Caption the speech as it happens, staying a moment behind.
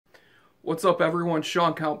What's up, everyone?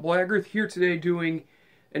 Sean Count Blaggerth here today doing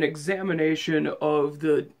an examination of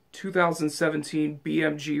the 2017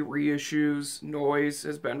 BMG reissues. Noise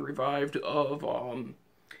has been revived of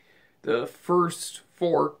the first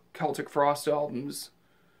four Celtic Frost albums.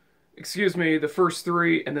 Excuse me, the first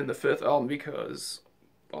three and then the fifth album because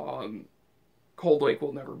Cold Lake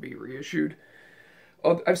will never be reissued.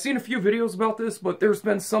 I've seen a few videos about this, but there's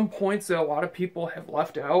been some points that a lot of people have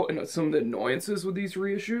left out and some of the annoyances with these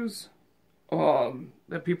reissues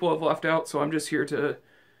that people have left out, so I'm just here to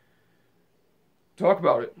talk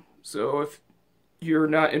about it. So if you're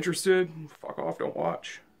not interested, fuck off, don't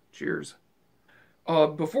watch. Cheers.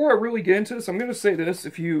 Before I really get into this, I'm going to say this.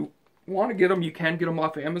 If you want to get them, you can get them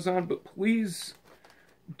off Amazon, but please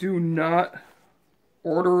do not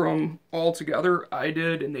order them all together. I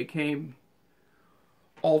did, and they came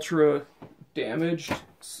ultra damaged.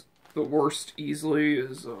 The worst easily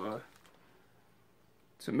is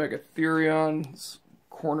to Megatherium's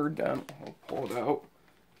corner dent. I'll pull it out.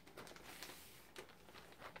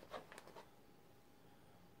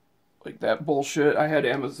 Like that bullshit. I had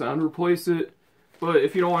Amazon replace it. But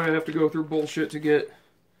if you don't want to have to go through bullshit to get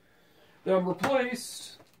them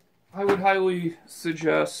replaced, I would highly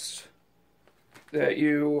suggest that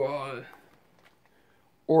you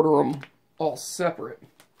order them all separate.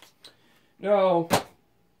 Now,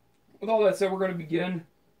 with all that said, we're going to begin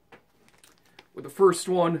with the first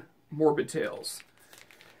one, Morbid Tales.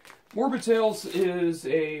 Morbid Tales is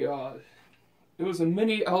it was a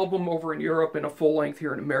mini album over in Europe and a full length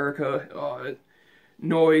here in America.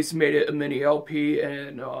 Noise made it a mini LP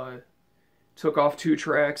and took off 2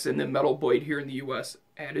 tracks, and then Metal Blade here in the US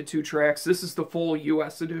added 2 tracks. This is the full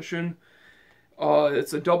US edition.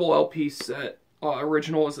 It's a double LP set.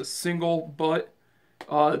 Original is a single, but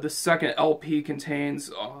the second LP contains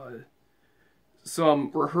some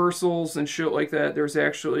rehearsals and shit like that. There's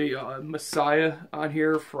actually Messiah on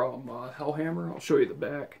here from Hellhammer. I'll show you the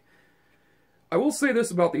back. I will say this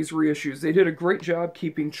about these reissues. They did a great job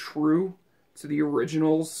keeping true to the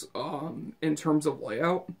originals in terms of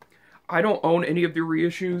layout. I don't own any of the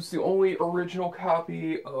reissues. The only original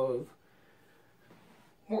copy of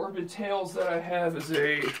Morbid Tales that I have is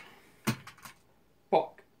a...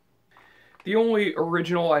 Fuck. The only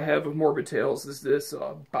original I have of Morbid Tales is this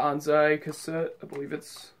Bonsai cassette. I believe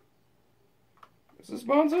it's... Is this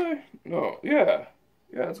Bonsai? No, yeah.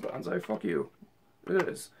 Yeah, it's Bonsai. Fuck you. It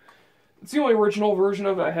is. It's the only original version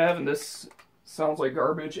of it I have, and this sounds like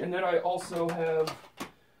garbage. And then I also have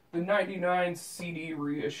the 99 CD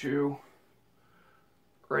reissue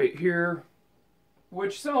right here,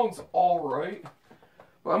 which sounds alright.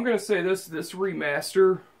 But I'm going to say this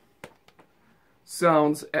remaster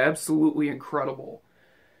sounds absolutely incredible.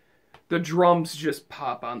 The drums just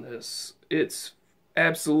pop on this. It's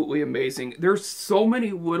absolutely amazing. There's so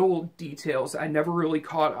many little details I never really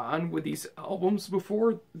caught on with these albums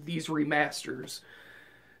before, these remasters.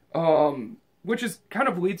 Which is kind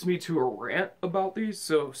of leads me to a rant about these,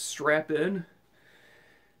 so strap in.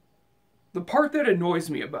 The part that annoys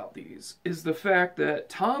me about these is the fact that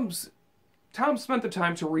Tom spent the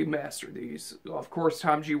time to remaster these. Of course,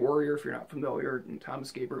 Tom G. Warrior, if you're not familiar, and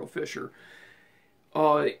Thomas Gabriel Fisher.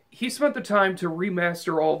 He spent the time to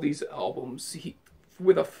remaster all these albums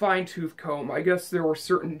with a fine-tooth comb. I guess there were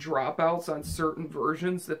certain dropouts on certain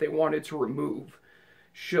versions that they wanted to remove.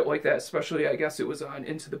 Shit like that, especially I guess it was on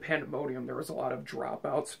Into the Pandemonium. There was a lot of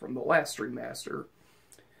dropouts from the last remaster.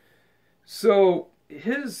 So,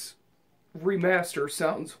 his remaster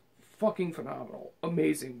sounds fucking phenomenal.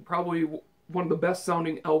 Amazing. Probably one of the best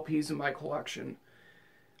sounding LPs in my collection.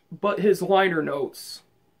 But his liner notes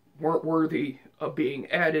weren't worthy of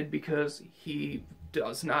being added because he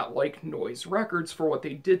does not like Noise Records for what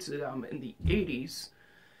they did to them in the 80s.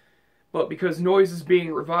 But because Noise is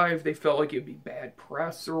being revived, they felt like it'd be bad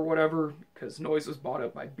press or whatever, because Noise was bought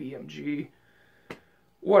up by BMG.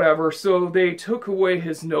 Whatever, so they took away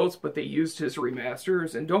his notes, but they used his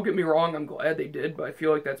remasters. And don't get me wrong, I'm glad they did, but I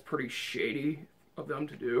feel like that's pretty shady of them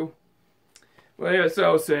to do. But yeah, as I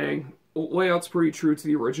was saying, layout's pretty true to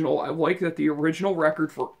the original. I like that the original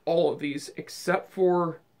record for all of these, except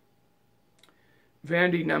for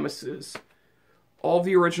Vandy Nemesis, all of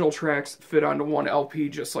the original tracks fit onto one LP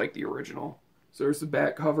just like the original. So there's the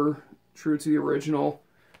back cover, true to the original,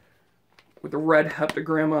 with the red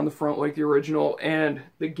heptagram on the front like the original, and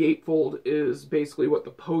the gatefold is basically what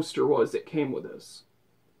the poster was that came with this.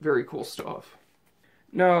 Very cool stuff.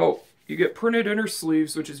 Now, you get printed inner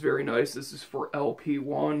sleeves, which is very nice. This is for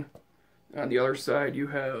LP1. On the other side, you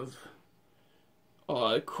have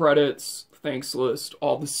credits, thanks list,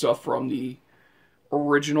 all the stuff from the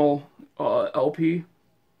original LP.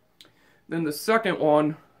 Then the second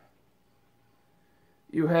one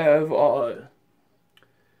You have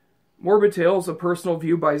Morbid Tales, A Personal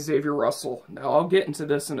View by Xavier Russell. Now, I'll get into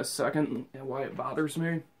this in a second and why it bothers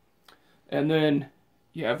me. And then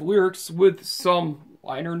you have lyrics with some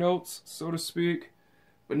liner notes, so to speak,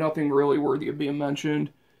 but nothing really worthy of being mentioned.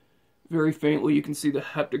 Very faintly, you can see the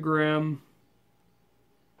heptagram.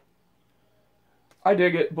 I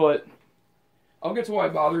dig it, but I'll get to why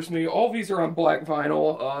it bothers me. All these are on black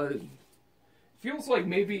vinyl. Feels like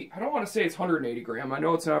maybe, I don't want to say it's 180 gram. I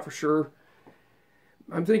know it's not for sure.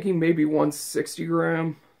 I'm thinking maybe 160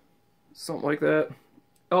 gram, something like that.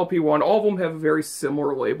 LP1, all of them have a very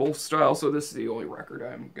similar label style, so this is the only record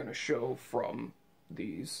I'm going to show from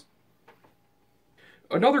these.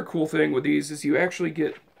 Another cool thing with these is you actually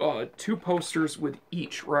get 2 posters with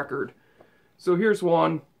each record. So here's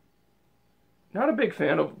one. Not a big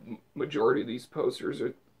fan of majority of these posters.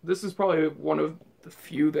 This is probably one of the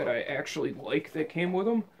few that I actually like that came with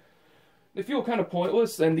them. They feel kind of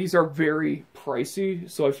pointless, and these are very pricey,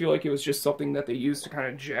 so I feel like it was just something that they used to kind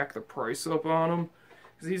of jack the price up on them.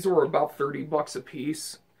 These were about 30 bucks a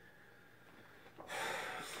piece.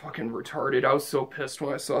 Fucking retarded. I was so pissed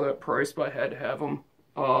when I saw that price, but I had to have them.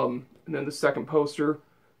 And then the second poster,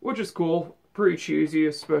 which is cool. Pretty cheesy,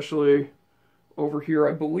 especially over here.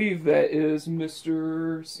 I believe that is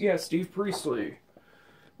Steve Priestley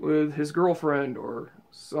with his girlfriend or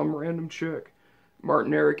some random chick.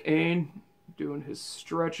 Martin Eric Ain doing his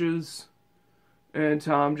stretches. And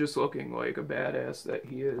Tom just looking like a badass that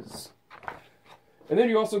he is. And then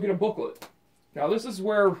you also get a booklet. Now this is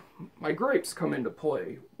where my gripes come into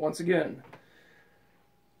play. Once again,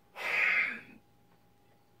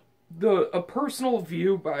 A Personal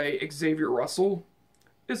View by Xavier Russell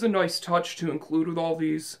is a nice touch to include with all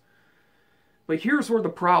these. But here's where the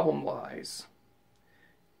problem lies.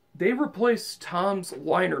 They replaced Tom's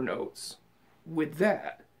liner notes with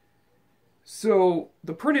that. So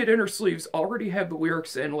the printed inner sleeves already have the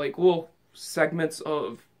lyrics and like little segments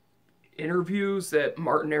of interviews that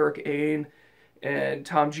Martin Eric Ain and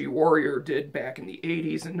Tom G. Warrior did back in the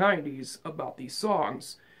 80s and 90s about these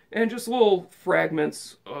songs, and just little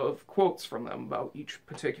fragments of quotes from them about each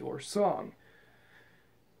particular song.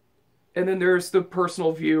 And then there's The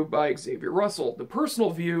Personal View by Xavier Russell. The Personal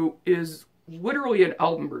View is literally an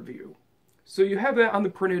album review. So you have that on the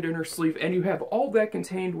printed inner sleeve, and you have all that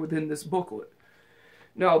contained within this booklet.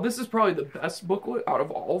 Now, this is probably the best booklet out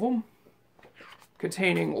of all of them,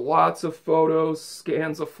 containing lots of photos,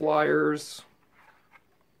 scans of flyers.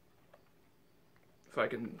 If I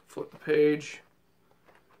can flip the page.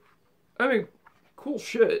 I mean, cool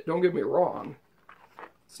shit, don't get me wrong.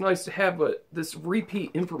 It's nice to have, but this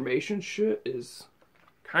repeat information shit is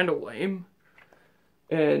kind of lame.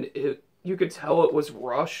 And you could tell it was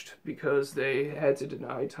rushed because they had to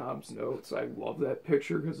deny Tom's notes. I love that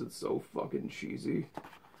picture because it's so fucking cheesy.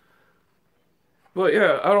 But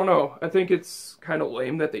yeah, I don't know. I think it's kind of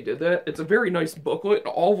lame that they did that. It's a very nice booklet.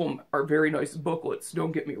 All of them are very nice booklets,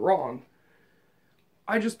 don't get me wrong.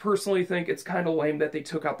 I just personally think it's kind of lame that they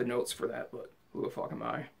took out the notes for that, but who the fuck am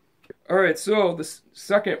I? Alright, so the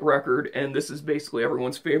second record, and this is basically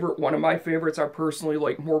everyone's favorite. One of my favorites, I personally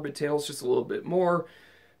like Morbid Tales just a little bit more.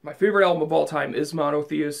 My favorite album of all time is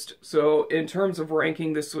Monotheist, so in terms of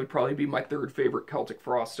ranking, this would probably be my third favorite Celtic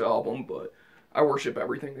Frost album, but I worship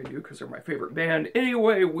everything they do because they're my favorite band.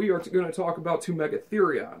 Anyway, we are going to talk about To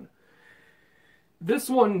Megatherion.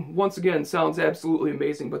 This one, once again, sounds absolutely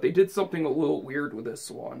amazing, but they did something a little weird with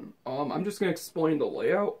this one. I'm just going to explain the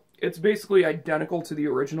layout. It's basically identical to the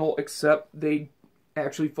original, except they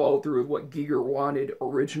actually followed through with what Giger wanted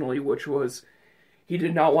originally, which was he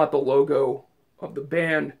did not want the logo of the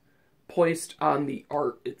band placed on the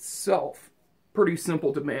art itself. Pretty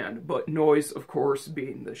simple demand, but Noise, of course,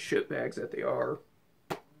 being the shitbags that they are,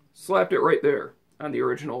 slapped it right there on the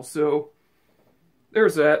original. So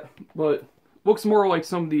there's that, but looks more like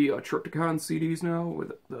some of the Triptychon CDs now,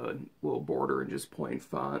 with the little border and just plain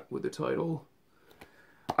font with the title.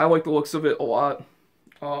 I like the looks of it a lot.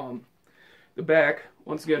 The back,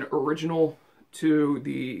 once again, original to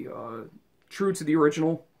the, true to the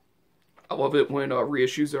original. I love it when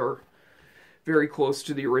reissues are very close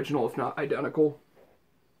to the original, if not identical.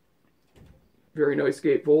 Very nice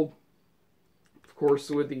gatefold. Of course,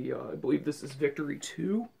 with the, I believe this is Victory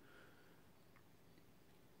 2?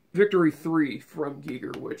 Victory 3 from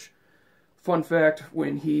Giger, which, fun fact,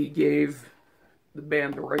 when he gave the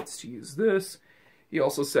band the rights to use this, he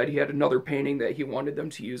also said he had another painting that he wanted them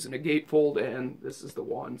to use in a gatefold, and this is the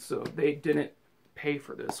one. So they didn't pay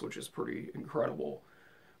for this, which is pretty incredible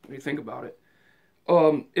when you think about it.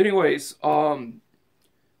 Anyways, the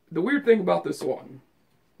weird thing about this one,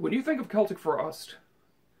 when you think of Celtic Frost,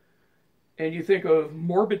 and you think of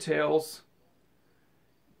Morbid Tales,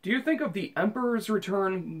 do you think of the Emperor's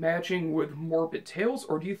Return matching with Morbid Tales,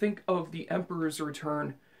 or do you think of the Emperor's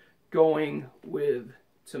Return going with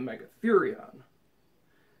To Megatherion?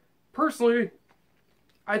 Personally,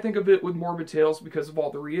 I think of it with Morbid Tales because of all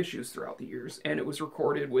the reissues throughout the years, and it was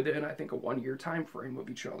recorded within, I think, a 1-year time frame of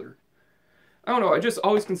each other. I don't know, I just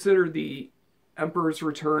always considered the Emperor's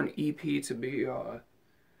Return EP to be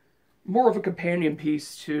more of a companion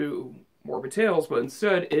piece to Morbid Tales, but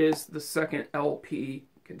instead is the second LP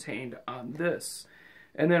contained on this.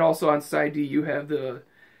 And then also on side D, you have the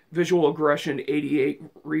Visual Aggression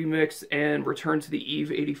 88 remix and Return to the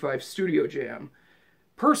Eve 85 Studio Jam.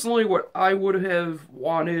 Personally, what I would have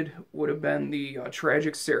wanted would have been the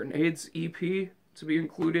Tragic Serenades EP to be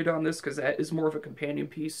included on this, because that is more of a companion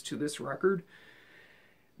piece to this record.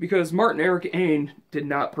 Because Martin Eric Ain did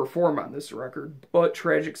not perform on this record, but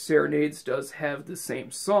Tragic Serenades does have the same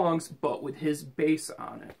songs, but with his bass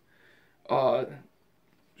on it.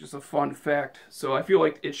 Just a fun fact. So I feel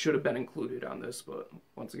like it should have been included on this, but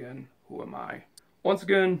once again, who am I? Once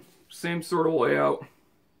again, same sort of layout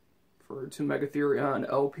for To Megatherion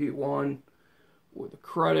LP1 with the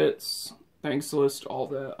credits, thanks list, all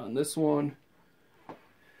that on this one.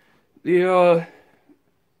 The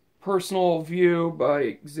personal view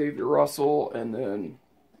by Xavier Russell, and then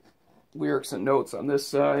lyrics and notes on this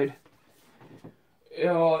side.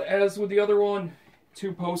 As with the other one,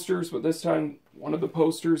 2 posters, but this time one of the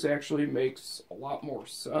posters actually makes a lot more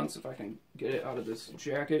sense if I can get it out of this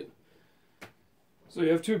jacket. So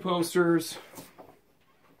you have 2 posters.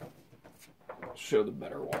 I'll show the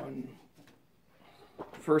better one.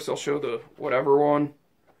 First I'll show the whatever one.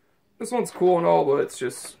 This one's cool and all, but it's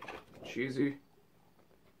just cheesy.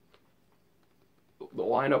 The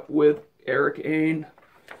lineup with Eric Ain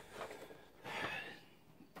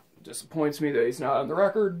disappoints me that he's not on the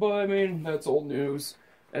record, but I mean, that's old news.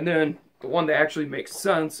 And then the one that actually makes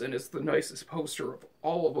sense and is the nicest poster of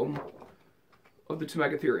all of them, of the To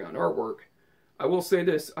Megatherion artwork. I will say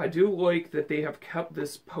this, I do like that they have kept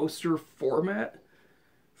this poster format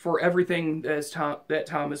for everything that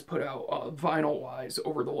Tom has put out vinyl-wise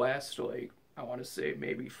over the last, like, I want to say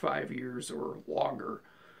maybe 5 years or longer.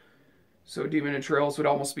 So Demon and Trails would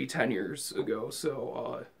almost be 10 years ago.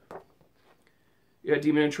 So, yeah,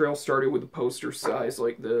 Demon and Trails started with a poster size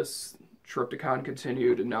like this. Triptychon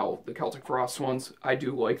continued, and now the Celtic Frost ones. I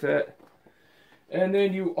do like that. And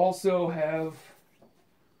then you also have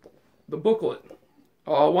the booklet.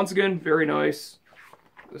 Once again, very nice.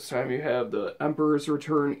 This time you have the Emperor's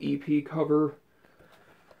Return EP cover.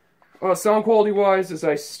 Sound quality-wise, as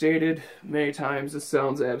I stated many times, this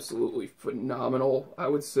sounds absolutely phenomenal. I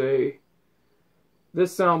would say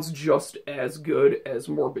this sounds just as good as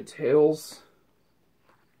Morbid Tales.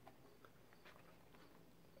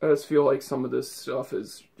 I just feel like some of this stuff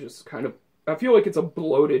is just kind of... I feel like it's a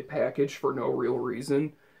bloated package for no real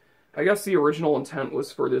reason. I guess the original intent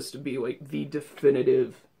was for this to be like the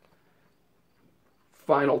definitive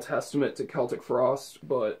final testament to Celtic Frost,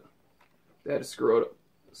 but they had to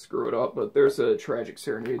screw it up. But there's a Tragic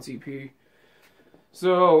Serenades EP.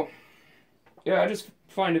 So, yeah, I just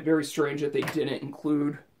find it very strange that they didn't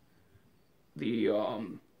include the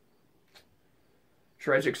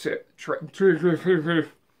Tragic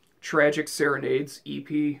Serenades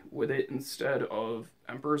EP with it instead of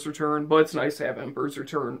Emperor's Return, but it's nice to have Emperor's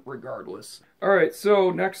Return regardless. Alright,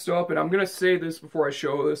 so next up, and I'm going to say this before I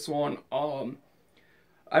show this one,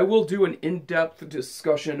 I will do an in-depth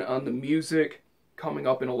discussion on the music coming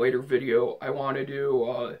up in a later video. I want to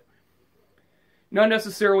do, not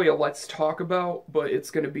necessarily a let's talk about, but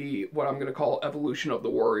it's going to be what I'm going to call Evolution of the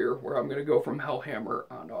Warrior, where I'm going to go from Hellhammer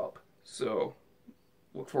on up. So,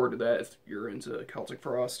 look forward to that if you're into Celtic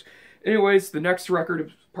Frost. Anyways, the next record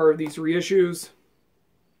is part of these reissues,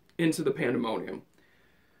 Into the Pandemonium.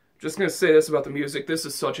 Just going to say this about the music. This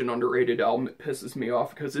is such an underrated album. It pisses me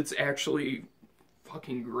off because it's actually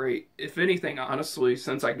fucking great. If anything, honestly,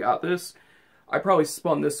 since I got this, I probably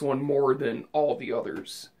spun this one more than all the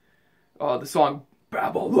others. The song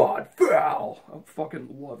Babylon Fell. I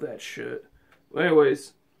fucking love that shit. But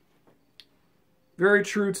anyways, very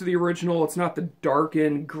true to the original. It's not the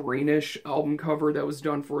darkened, greenish album cover that was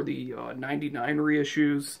done for the 99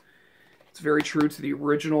 reissues. It's very true to the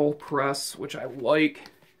original press, which I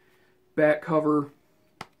like. Back cover,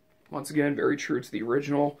 once again, very true to the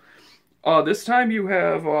original. This time you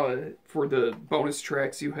have, for the bonus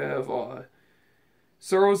tracks, you have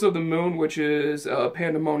Sorrows of the Moon, which is a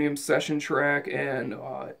Pandemonium session track, and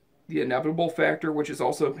The Inevitable Factor, which is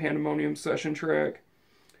also a Pandemonium session track.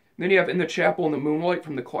 And then you have In the Chapel in the Moonlight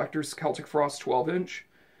from the Collector's Celtic Frost 12-inch.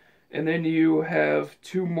 And then you have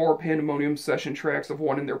 2 more Pandemonium session tracks of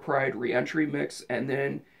One in Their Pride re-entry mix, and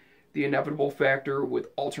then The Inevitable Factor with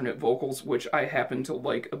alternate vocals, which I happen to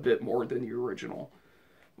like a bit more than the original.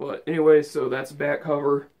 But anyway, so that's back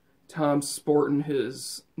cover. Tom's sporting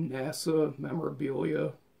his NASA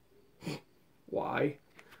memorabilia. Why?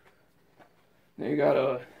 Now you got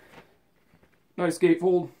a nice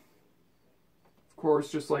gatefold. Of course,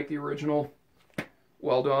 just like the original.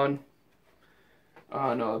 Well done.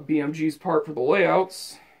 On BMG's part for the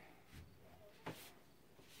layouts.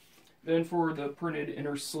 Then for the printed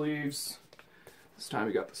inner sleeves, this time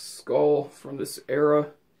we got the skull from this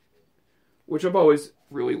era, which I've always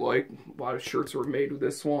really liked. A lot of shirts were made with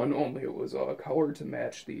this one, only it was colored to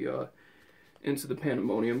match the Into the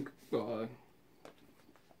Pandemonium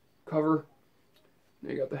cover.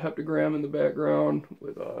 Then you got the heptagram in the background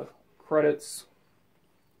with credits.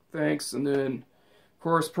 Thanks, and then of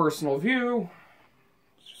course personal view.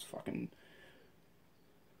 It's just fucking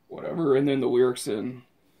whatever, and then the lyrics in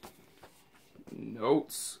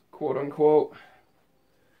notes, quote unquote.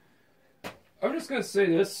 I'm just gonna say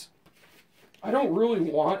this. I don't really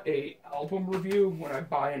want a album review when I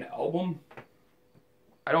buy an album.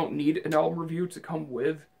 I don't need an album review to come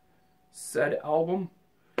with said album.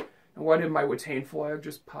 And why did my Watain flag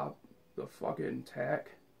just pop the fucking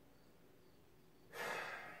tack?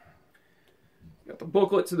 Got the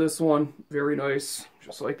booklet to this one. Very nice,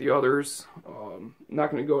 just like the others. I'm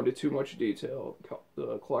not going to go into too much detail.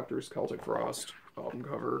 The Collector's Celtic Frost album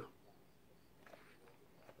cover.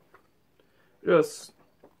 Just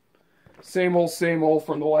same old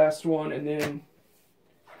from the last one. And then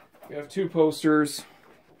we have 2 posters.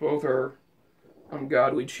 Both are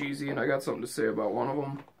ungodly cheesy, and I got something to say about one of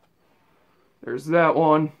them. There's that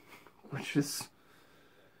one, which is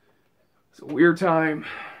it's a weird time.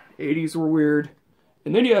 80s were weird.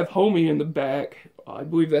 And then you have Homie in the back. I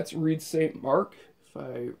believe that's Reed St. Mark, if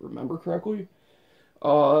I remember correctly.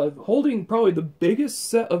 Holding probably the biggest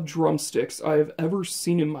set of drumsticks I have ever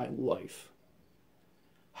seen in my life.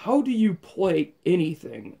 How do you play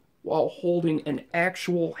anything while holding an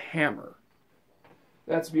actual hammer?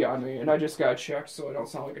 That's beyond me, and I just got checked so I don't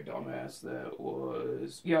sound like a dumbass. That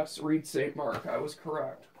was, yes, Reed St. Mark. I was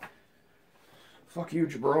correct. Fuck you,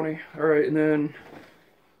 jabroni. Alright, and then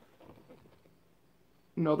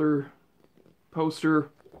another poster,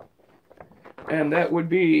 and that would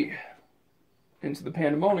be Into the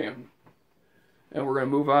Pandemonium. And we're going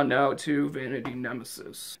to move on now to Vanity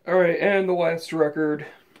Nemesis. Alright, and the last record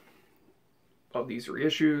of these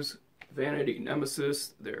reissues, Vanity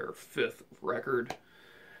Nemesis, their 5th record.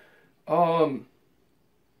 Alright,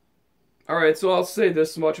 so I'll say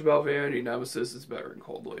this much about Vanity Nemesis: it's better than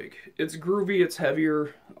Cold Lake. It's groovy, it's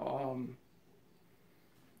heavier,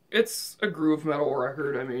 it's a groove metal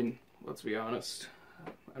record. I mean, let's be honest,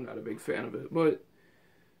 I'm not a big fan of it, but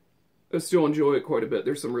I still enjoy it quite a bit.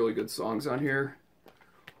 There's some really good songs on here.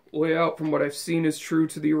 Layout, from what I've seen, is true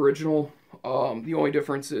to the original. The only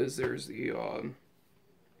difference is there's the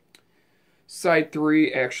side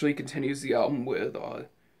 3 actually continues the album with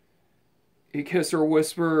A Kiss or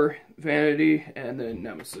Whisper, Vanity, and then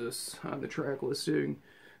Nemesis on the track listing.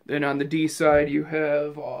 Then on the D side you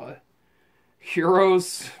have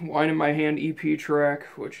Heroes, Wine in My Hand EP track,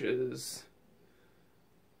 which is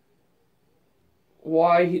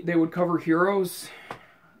why they would cover Heroes.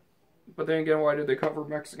 But then again, why did they cover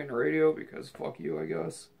Mexican Radio? Because fuck you, I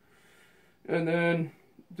guess. And then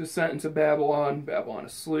Descent into Babylon, Babylon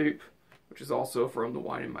Asleep, which is also from the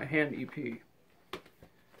Wine in My Hand EP.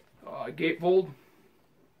 Gatefold,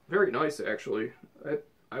 very nice actually.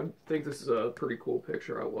 I think this is a pretty cool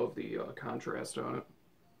picture. I love the contrast on it.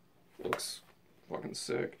 Looks fucking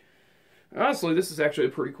sick. Honestly, this is actually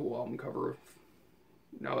a pretty cool album cover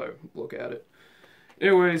now that I look at it.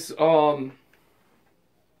 Anyways, let's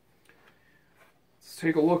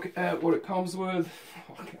take a look at what it comes with.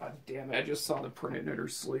 Oh, god damn it, I just saw the printed inner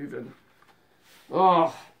sleeve and...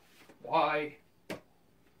 oh, why?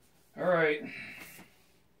 Alright.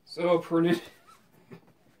 So, printed...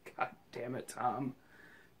 god damn it, Tom.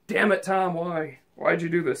 Damn it, Tom, why? Why'd you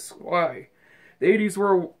do this? Why? The 80s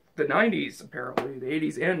were... the 90s, apparently. The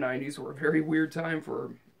 80s and 90s were a very weird time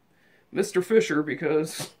for Mr. Fisher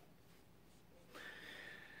because...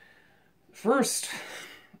 first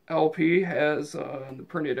LP has the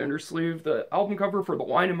printed inner sleeve, the album cover for the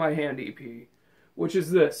Wine in My Hand EP, which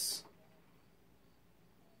is this.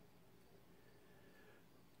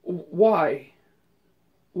 Why?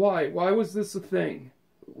 Why? Why was this a thing?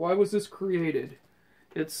 Why was this created?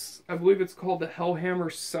 It's, I believe it's called the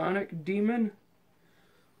Hellhammer Sonic Demon.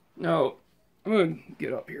 Now, I'm going to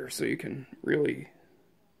get up here so you can really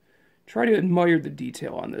try to admire the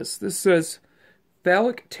detail on this. This says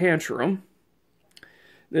Phallic Tantrum.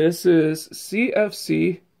 This is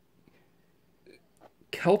CFC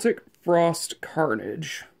Celtic Frost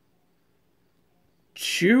Carnage.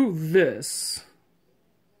 Chew This.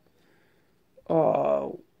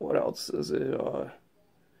 What else is it?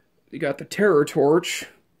 You got the Terror Torch.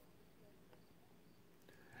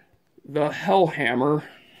 The Hellhammer.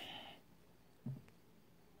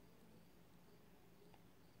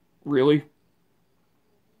 Really?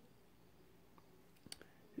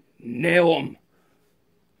 Nail 'em.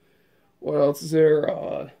 What else is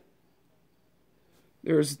there?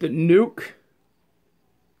 There's the Nuke.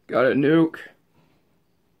 Got a Nuke.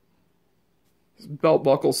 His belt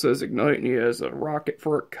buckle says Ignite, and he has a rocket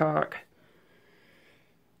for a cock.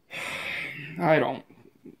 I don't.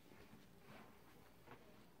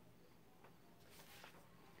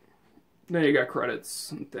 Then you got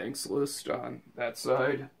credits and thanks list on that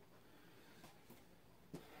side.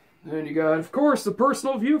 Then you got, of course, the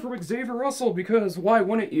personal view from Xavier Russell, because why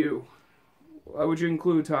wouldn't you? Why would you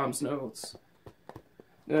include Tom's notes?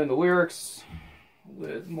 Then the lyrics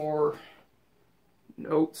with more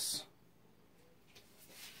notes.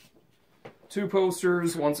 2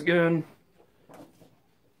 posters, once again.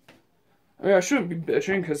 I mean, I shouldn't be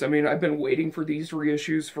bitching, because, I mean, I've been waiting for these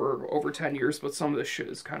reissues for over 10 years, but some of this shit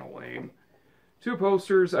is kind of lame. 2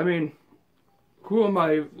 posters, I mean, who am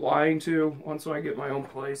I lying to? Once I get my own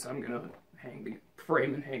place, I'm gonna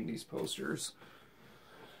frame and hang these posters.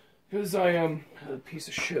 Because I am a piece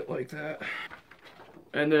of shit like that.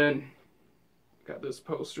 And then, got this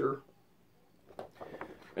poster.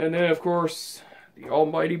 And then, of course, the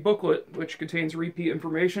almighty booklet, which contains repeat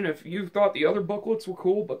information. If you thought the other booklets were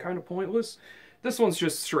cool, but kind of pointless, this one's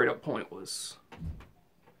just straight up pointless.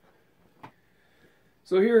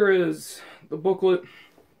 So here is the booklet.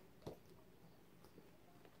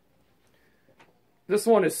 This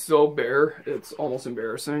one is so bare, it's almost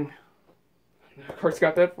embarrassing. Of course, it's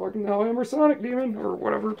got that fucking Hellhammer Sonic Demon, or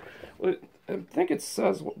whatever. I think it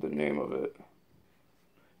says what the name of it.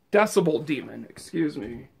 Decibel Demon, excuse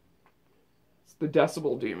me. It's the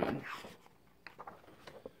Decibel Demon.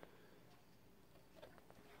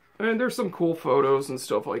 And there's some cool photos and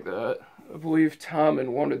stuff like that. I believe Tom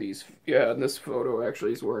in one of these, yeah, in this photo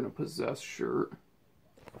actually he's wearing a Possessed shirt.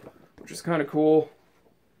 Which is kind of cool.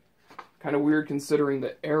 Kind of weird considering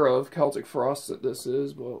the era of Celtic Frost that this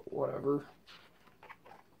is, but whatever.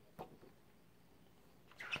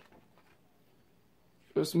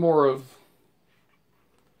 Just more of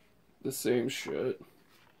the same shit.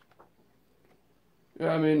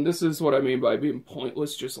 Yeah, I mean, this is what I mean by being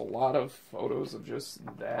pointless. Just a lot of photos of just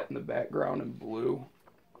that in the background in blue.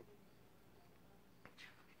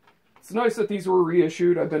 It's nice that these were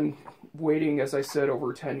reissued. I've been waiting, as I said,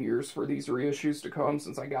 over 10 years for these reissues to come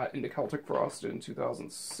since I got into Celtic Frost in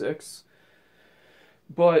 2006.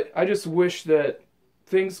 But I just wish that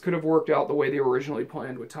things could have worked out the way they were originally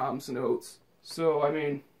planned with Tom's notes. So, I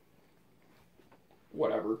mean,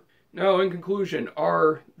 whatever. Now, in conclusion,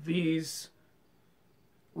 are these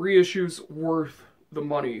reissues worth the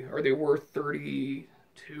money? Are they worth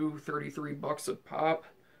 32, 33 bucks a pop?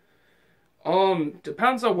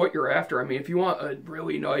 Depends on what you're after. I mean, if you want a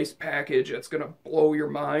really nice package that's gonna blow your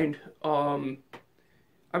mind, I'm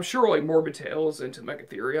sure like Morbid Tales into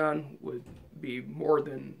Mechatherion would be more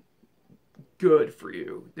than good for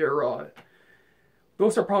you.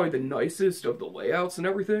 Those are probably the nicest of the layouts and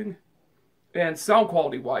everything. And sound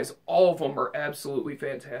quality wise, all of them are absolutely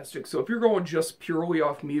fantastic. So if you're going just purely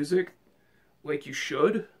off music, like you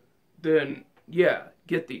should, then yeah,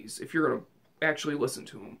 get these if you're gonna actually listen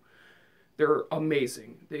to them. They're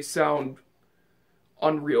amazing. They sound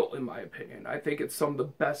unreal, in my opinion. I think it's some of the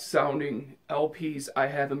best sounding LPs I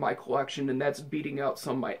have in my collection, and that's beating out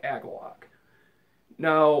some of my Agalock.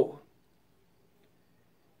 Now,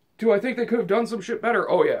 do I think they could have done some shit better?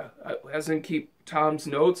 Oh yeah. As in keep Tom's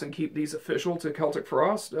notes and keep these official to Celtic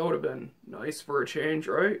Frost? That would have been nice for a change,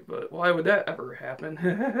 right? But why would that ever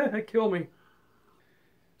happen? Kill me.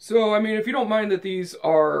 So, I mean, if you don't mind that these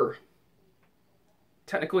are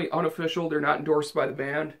technically unofficial, they're not endorsed by the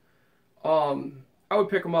band, I would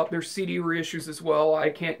pick them up. There's CD reissues as well. I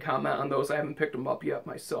can't comment on those. I haven't picked them up yet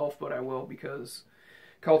myself, but I will because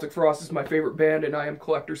Celtic Frost is my favorite band, and I am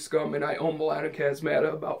collector scum, and I own Melodic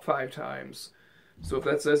Hazmata about 5 times. So if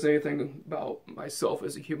that says anything about myself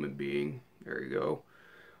as a human being, there you go.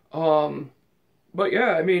 But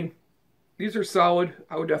yeah, I mean, these are solid.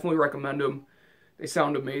 I would definitely recommend them. They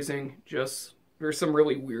sound amazing. Just, there's some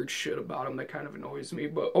really weird shit about them that kind of annoys me,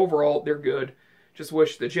 but overall, they're good. Just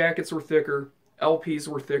wish the jackets were thicker, LPs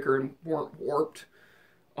were thicker and weren't warped.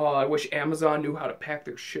 I wish Amazon knew how to pack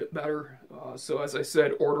their shit better. So as I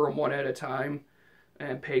said, order them one at a time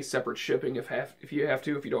and pay separate shipping if you have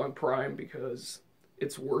to, if you don't have Prime, because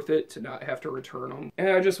it's worth it to not have to return them. And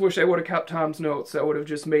I just wish I would have kept Tom's notes. That would have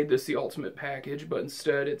just made this the ultimate package, but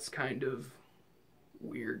instead it's kind of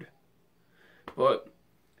weird. But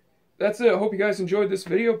that's it. I hope you guys enjoyed this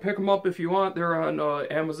video. Pick them up if you want. They're on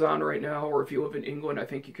Amazon right now, or if you live in England, I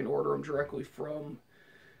think you can order them directly from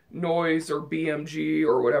Noise or BMG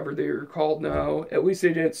or whatever they're called now. At least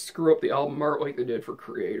they didn't screw up the album art like they did for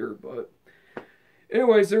Creator. But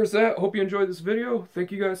anyways, there's that. Hope you enjoyed this video.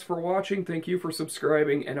 Thank you guys for watching. Thank you for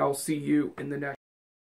subscribing, and I'll see you in the next